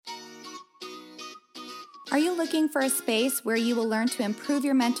Are you looking for a space where you will learn to improve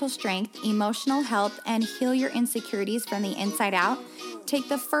your mental strength, emotional health, and heal your insecurities from the inside out? Take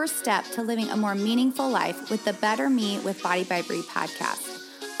the first step to living a more meaningful life with the Better Me with Body by Bree podcast.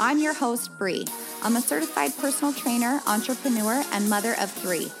 I'm your host, Bree. I'm a certified personal trainer, entrepreneur, and mother of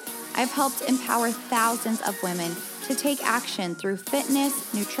 3. I've helped empower thousands of women to take action through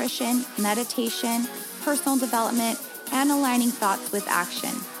fitness, nutrition, meditation, personal development, and aligning thoughts with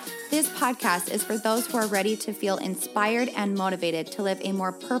action. This podcast is for those who are ready to feel inspired and motivated to live a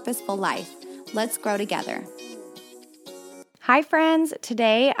more purposeful life. Let's grow together. Hi, friends.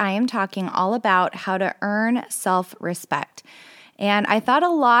 Today I am talking all about how to earn self-respect. And I thought a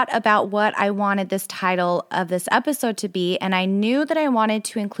lot about what I wanted this title of this episode to be, and I knew that I wanted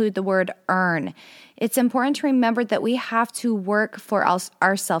to include the word earn. It's important to remember that we have to work for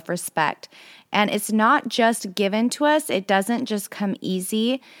our self-respect. And it's not just given to us. It doesn't just come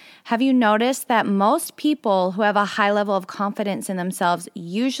easy. Have you noticed that most people who have a high level of confidence in themselves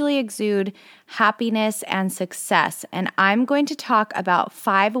usually exude happiness and success? And I'm going to talk about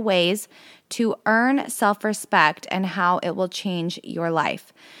 5 ways to earn self-respect and how it will change your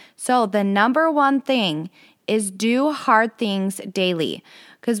life. So the number one thing is do hard things daily.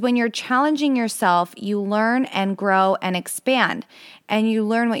 Because when you're challenging yourself, you learn and grow and expand. And you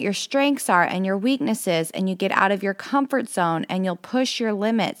learn what your strengths are and your weaknesses, and you get out of your comfort zone and you'll push your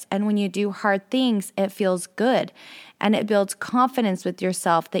limits. And when you do hard things, it feels good. And it builds confidence with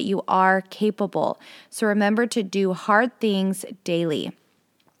yourself that you are capable. So remember to do hard things daily.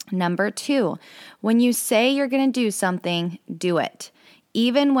 Number 2, when you say you're going to do something, do it.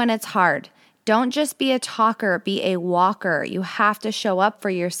 Even when it's hard. Don't just be a talker, be a walker. You have to show up for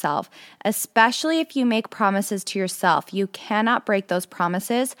yourself, especially if you make promises to yourself. You cannot break those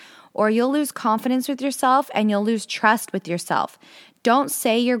promises or you'll lose confidence with yourself and you'll lose trust with yourself. Don't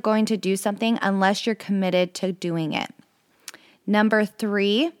say you're going to do something unless you're committed to doing it. Number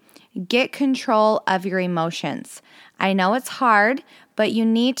 3, get control of your emotions. I know it's hard, but you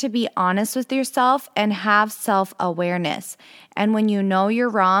need to be honest with yourself and have self-awareness. And when you know you're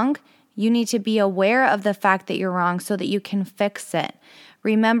wrong, you need to be aware of the fact that you're wrong so that you can fix it.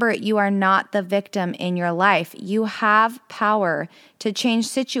 Remember, you are not the victim in your life. You have power to change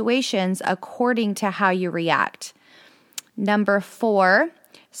situations according to how you react. Number 4,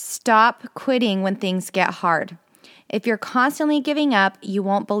 stop quitting when things get hard. If you're constantly giving up, you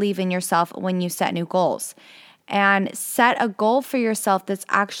won't believe in yourself when you set new goals. And set a goal for yourself that's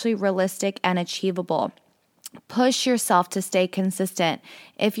actually realistic and achievable. Push yourself to stay consistent.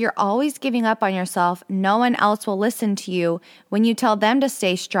 If you're always giving up on yourself, no one else will listen to you when you tell them to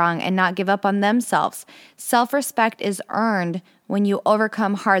stay strong and not give up on themselves. Self-respect is earned when you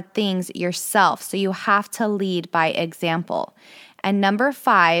overcome hard things yourself, so you have to lead by example. And number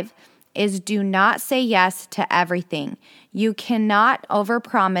 5 is do not say yes to everything. You cannot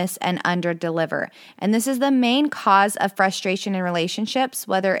overpromise and underdeliver. And this is the main cause of frustration in relationships,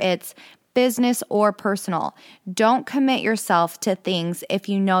 whether it's business or personal. Don't commit yourself to things if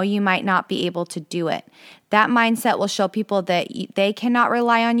you know you might not be able to do it. That mindset will show people that they cannot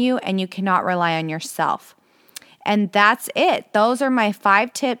rely on you and you cannot rely on yourself. And that's it. Those are my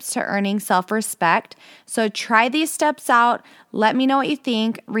 5 tips to earning self-respect. So try these steps out. Let me know what you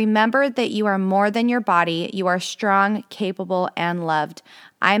think. Remember that you are more than your body. You are strong, capable, and loved.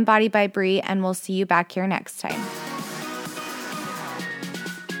 I'm Body by Bree, and we'll see you back here next time.